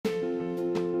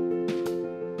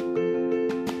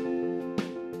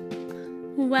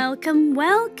Welcome,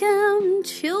 welcome,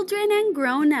 children and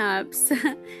grown-ups.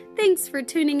 Thanks for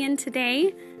tuning in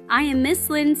today. I am Miss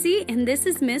Lindsay, and this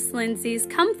is Miss Lindsay's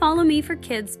Come Follow Me for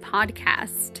Kids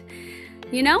podcast.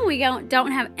 You know, we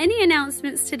don't have any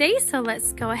announcements today, so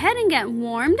let's go ahead and get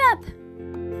warmed up.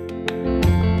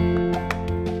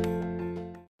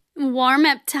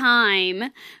 Warm-up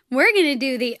time. We're going to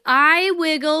do the I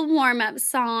Wiggle warm-up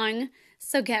song.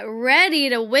 So get ready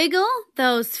to wiggle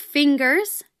those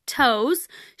fingers, toes,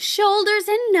 shoulders,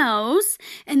 and nose,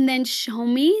 and then show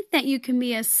me that you can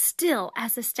be as still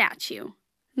as a statue.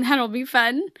 That'll be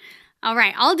fun. All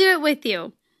right, I'll do it with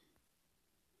you.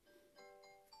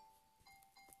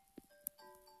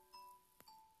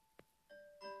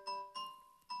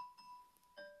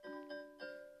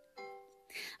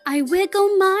 I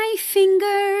wiggle my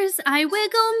fingers, I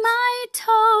wiggle my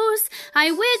toes,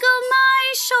 I wiggle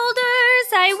my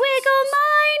shoulders, I wiggle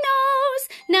my nose.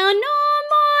 Now no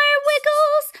more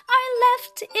wiggles are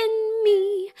left in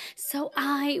me, so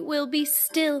I will be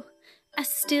still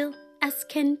as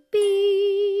can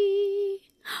be.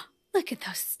 Look at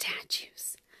those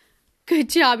statues. Good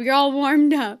job, you're all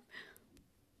warmed up.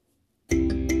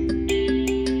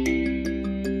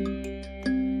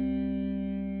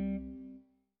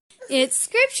 It's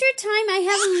scripture time. I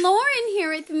have Lauren here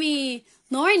with me.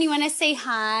 Lauren, you want to say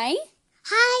hi?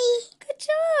 Hi. Good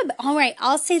job. All right,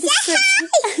 I'll say the scripture.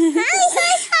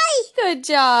 Hi. Good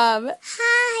job.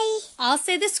 Hi. I'll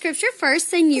say the scripture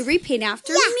first, and you repeat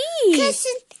after me.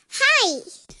 Hi.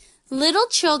 Little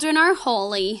children are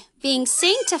holy, being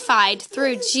sanctified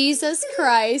through Jesus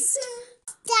Christ.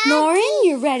 Daddy. Lauren,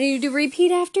 you ready to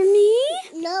repeat after me?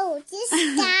 No, this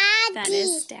is Daddy. That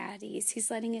is Daddy's.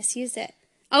 He's letting us use it.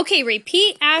 Okay,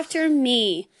 repeat after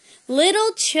me.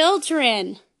 Little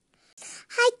children.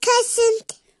 Hi, cousin.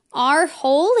 Are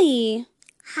holy.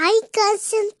 Hi,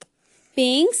 cousin.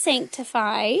 Being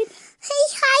sanctified. Hey,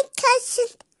 hi,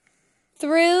 cousin.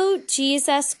 Through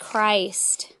Jesus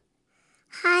Christ.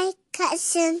 Hi,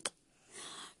 cousin.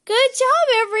 Good job,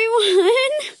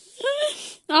 everyone.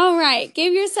 All right,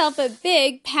 give yourself a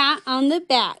big pat on the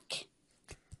back.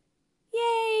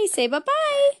 Yay, say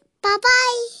bye-bye.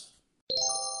 Bye-bye.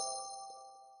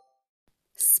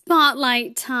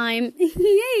 Spotlight time.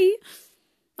 Yay.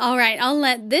 All right, I'll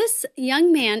let this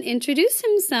young man introduce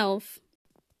himself.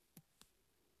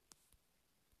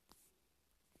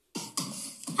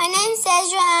 My name's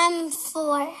Ezra. I'm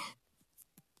 4.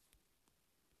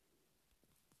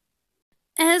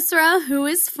 Ezra, who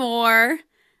is 4.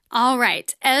 All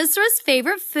right, Ezra's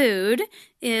favorite food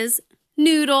is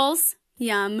noodles.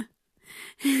 Yum.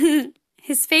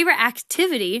 His favorite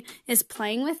activity is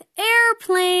playing with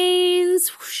airplanes.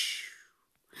 Whoosh.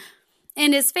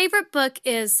 And his favorite book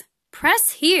is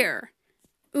Press Here.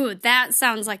 Ooh, that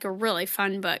sounds like a really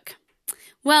fun book.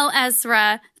 Well,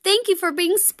 Ezra, thank you for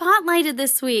being spotlighted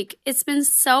this week. It's been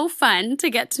so fun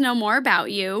to get to know more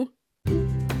about you.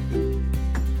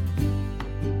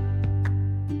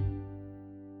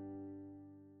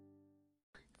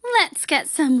 Let's get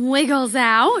some wiggles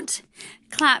out.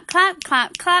 Clap, clap,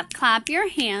 clap, clap, clap your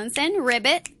hands and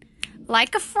ribbit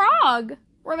like a frog.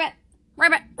 Ribbit,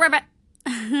 ribbit, ribbit.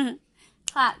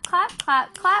 Clap, clap,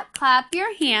 clap, clap, clap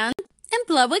your hands and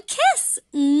blow a kiss.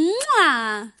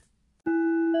 Mwah!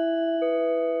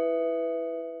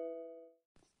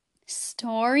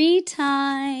 Story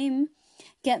time.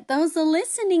 Get those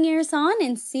listening ears on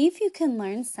and see if you can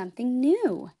learn something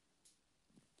new.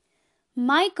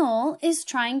 Michael is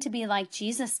trying to be like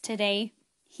Jesus today.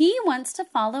 He wants to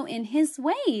follow in his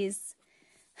ways.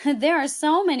 There are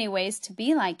so many ways to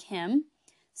be like him.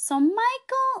 So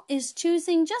Michael is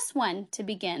choosing just one to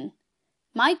begin.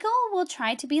 Michael will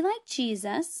try to be like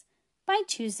Jesus by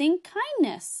choosing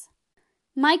kindness.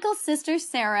 Michael's sister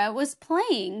Sarah was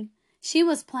playing. She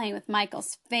was playing with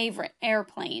Michael's favorite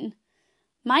airplane.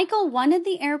 Michael wanted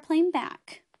the airplane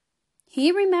back.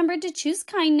 He remembered to choose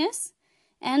kindness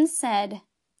and said,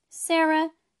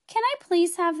 "Sarah, can I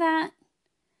please have that?"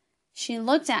 She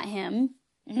looked at him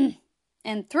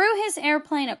and threw his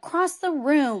airplane across the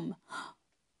room.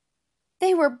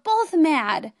 They were both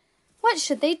mad. What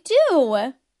should they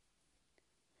do?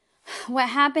 What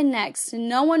happened next,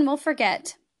 no one will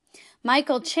forget.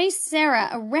 Michael chased Sarah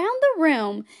around the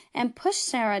room and pushed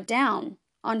Sarah down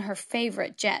on her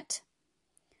favorite jet.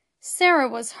 Sarah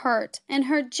was hurt and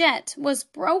her jet was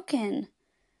broken.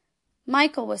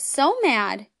 Michael was so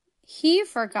mad, he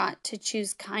forgot to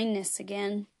choose kindness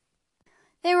again.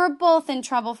 They were both in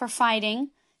trouble for fighting.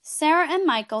 Sarah and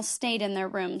Michael stayed in their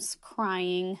rooms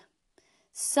crying.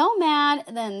 So mad,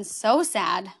 then so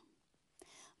sad.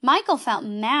 Michael felt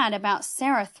mad about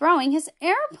Sarah throwing his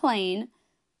airplane,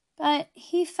 But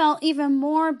he felt even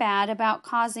more bad about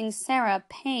causing Sarah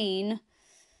pain.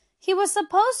 He was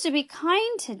supposed to be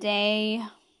kind today.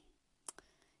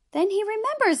 Then he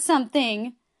remembered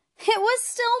something. It was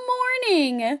still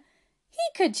morning. He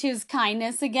could choose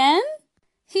kindness again.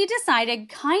 He decided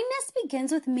kindness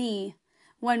begins with me.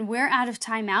 When we're out of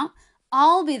timeout,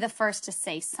 I'll be the first to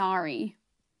say sorry.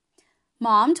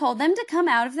 Mom told them to come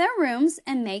out of their rooms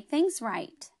and make things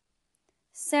right.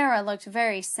 Sarah looked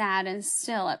very sad and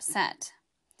still upset.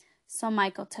 So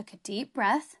Michael took a deep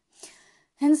breath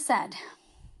and said,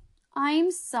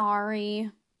 "I'm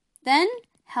sorry." Then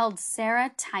held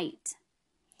Sarah tight.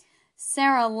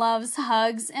 Sarah loves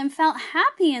hugs and felt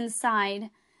happy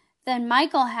inside. Then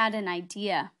Michael had an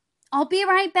idea. "I'll be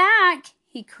right back,"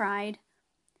 he cried.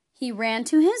 He ran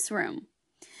to his room.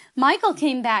 Michael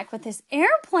came back with his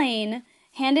airplane,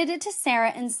 handed it to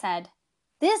Sarah, and said,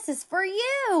 "This is for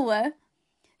you."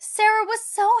 Sarah was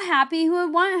so happy he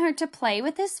would want her to play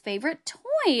with his favorite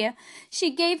toy.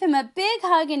 She gave him a big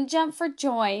hug and jumped for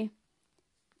joy.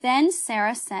 Then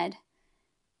Sarah said,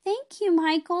 "Thank you,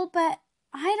 Michael, but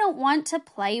I don't want to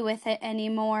play with it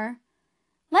anymore.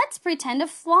 Let's pretend to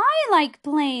fly like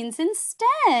planes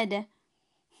instead."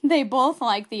 They both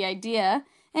liked the idea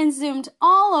and zoomed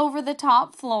all over the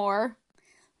top floor.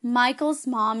 Michael's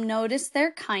mom noticed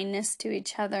their kindness to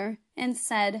each other and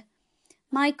said,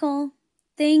 "Michael,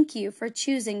 thank you for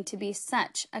choosing to be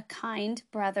such a kind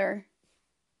brother."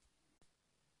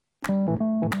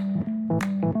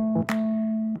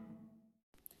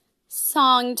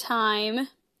 Song time.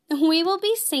 We will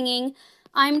be singing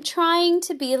 "I'm Trying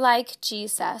to Be Like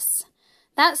Jesus."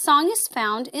 That song is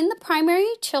found in the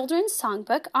Primary Children's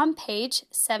Songbook on page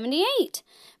 78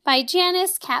 by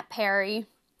Janice Cat Perry.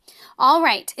 All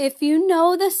right, if you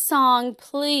know the song,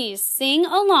 please sing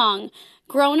along.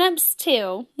 Grown-ups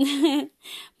too.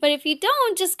 But if you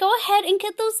don't, just go ahead and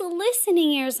get those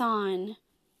listening ears on.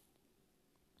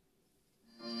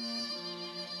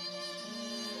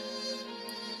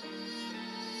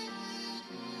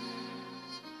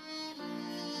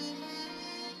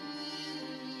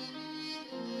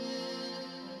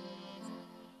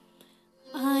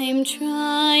 I'm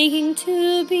trying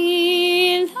to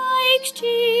be like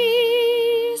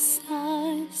Jesus.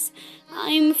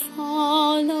 I'm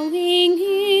following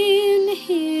in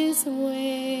his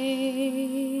ways.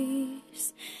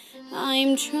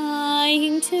 I'm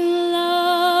trying to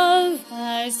love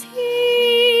as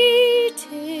he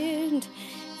did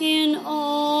in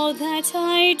all that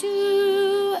I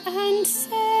do and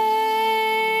say.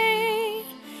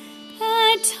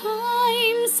 At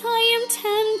times I am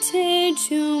tempted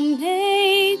to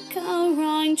make a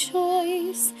wrong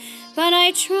choice, but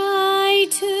I try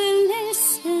to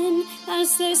listen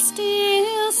as the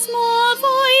still small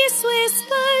voice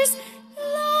whispers,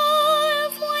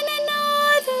 "Love one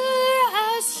another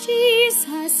as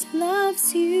Jesus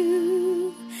loves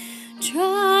you."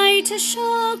 Try to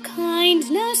show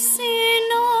kindness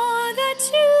in all that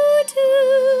you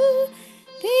do.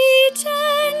 Be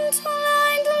gentle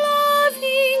and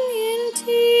loving in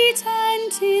deed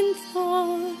and in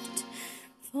thought.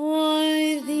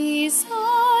 For these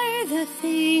are the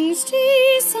things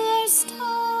Jesus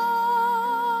taught.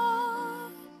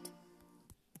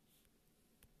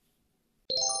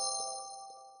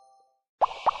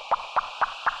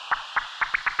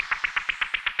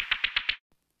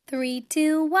 Three,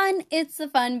 two, one, it's the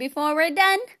fun before we're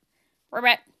done.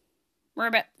 Ribbit,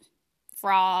 ribbit,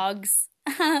 frogs.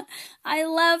 I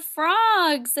love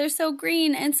frogs. They're so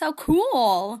green and so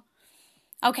cool.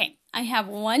 Okay, I have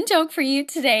one joke for you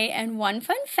today and one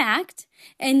fun fact.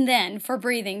 And then for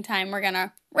breathing time, we're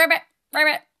gonna ribbit,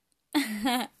 ribbit.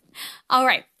 All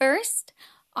right, first,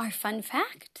 our fun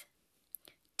fact.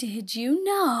 Did you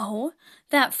know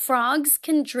that frogs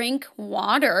can drink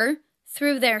water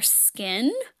through their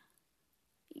skin?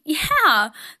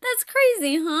 Yeah, that's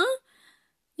crazy, huh?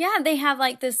 Yeah, they have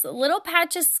like this little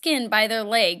patch of skin by their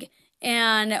leg,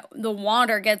 and the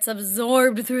water gets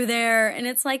absorbed through there, and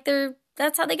it's like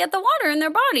that's how they get the water in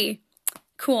their body.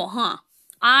 Cool, huh?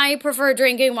 I prefer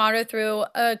drinking water through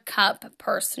a cup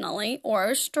personally,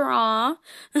 or a straw,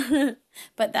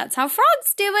 but that's how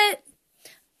frogs do it.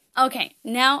 Okay,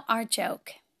 now our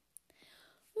joke.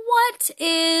 What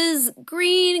is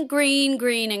green, green,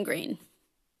 green, and green?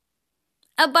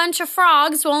 A bunch of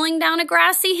frogs rolling down a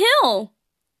grassy hill.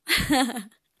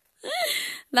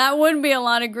 That would be a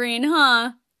lot of green,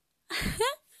 huh?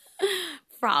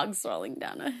 Frogs rolling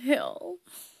down a hill.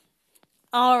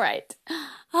 All right.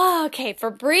 Okay,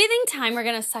 for breathing time, we're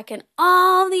going to suck in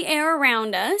all the air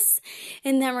around us.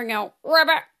 And then we're going to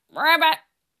ribbit, ribbit.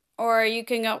 Or you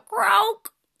can go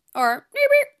croak or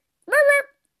ribbit, ribbit.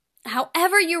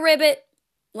 However are you, Ribbit?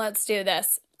 Let's do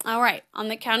this. All right, on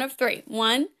the count of 3.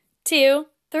 1, 2,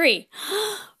 3.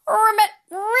 Ribbit,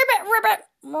 Ribbit, Ribbit,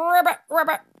 Ribbit,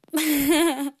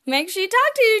 Ribbit. Make sure you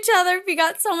talk to each other if you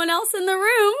got someone else in the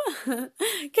room.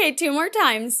 Okay, 2 more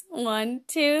times. 1,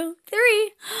 2,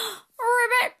 3.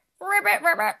 Ribbit, Ribbit,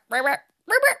 Ribbit, Ribbit,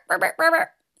 Ribbit, Ribbit,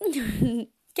 Ribbit.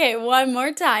 Okay, 1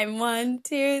 more time. 1,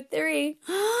 2, 3.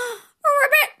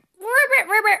 Ribbit, Ribbit,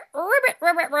 Ribbit, Ribbit,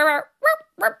 Ribbit, Ribbit,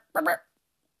 Ribbit, Ribbit.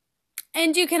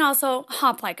 And you can also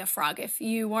hop like a frog if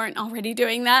you weren't already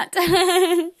doing that.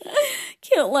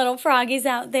 Cute little froggies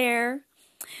out there.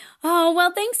 Oh, well,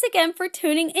 thanks again for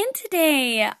tuning in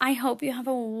today. I hope you have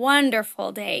a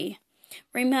wonderful day.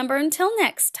 Remember, until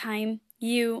next time,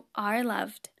 you are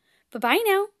loved. Bye-bye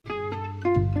now.